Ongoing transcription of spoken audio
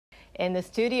in the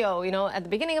studio. You know, at the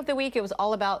beginning of the week, it was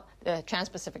all about the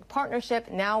Trans-Pacific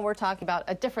Partnership. Now we're talking about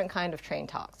a different kind of trade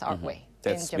talks, aren't we?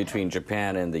 That's between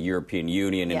Japan and the European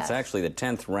Union. Yes. It's actually the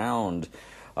 10th round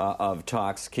of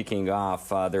talks kicking off.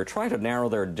 They're trying to narrow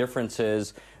their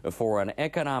differences for an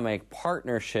economic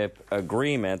partnership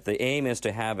agreement. The aim is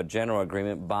to have a general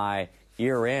agreement by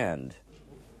year-end.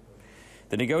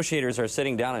 The negotiators are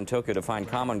sitting down in Tokyo to find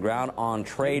common ground on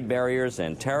trade barriers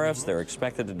and tariffs. They're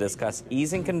expected to discuss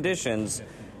easing conditions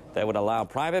that would allow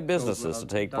private businesses to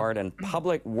take part in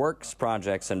public works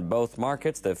projects in both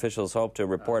markets. The officials hope to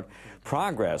report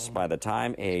progress by the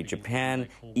time a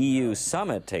Japan-EU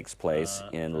summit takes place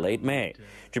in late May.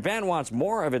 Japan wants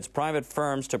more of its private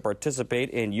firms to participate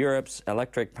in Europe's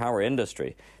electric power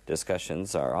industry.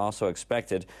 Discussions are also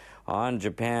expected on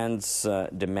Japan's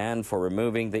demand for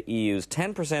removing the EU's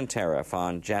 10% tariff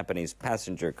on Japanese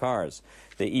passenger cars.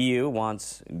 The EU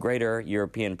wants greater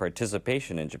European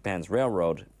participation in Japan's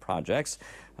railroad projects,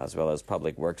 as well as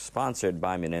public works sponsored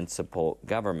by municipal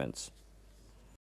governments.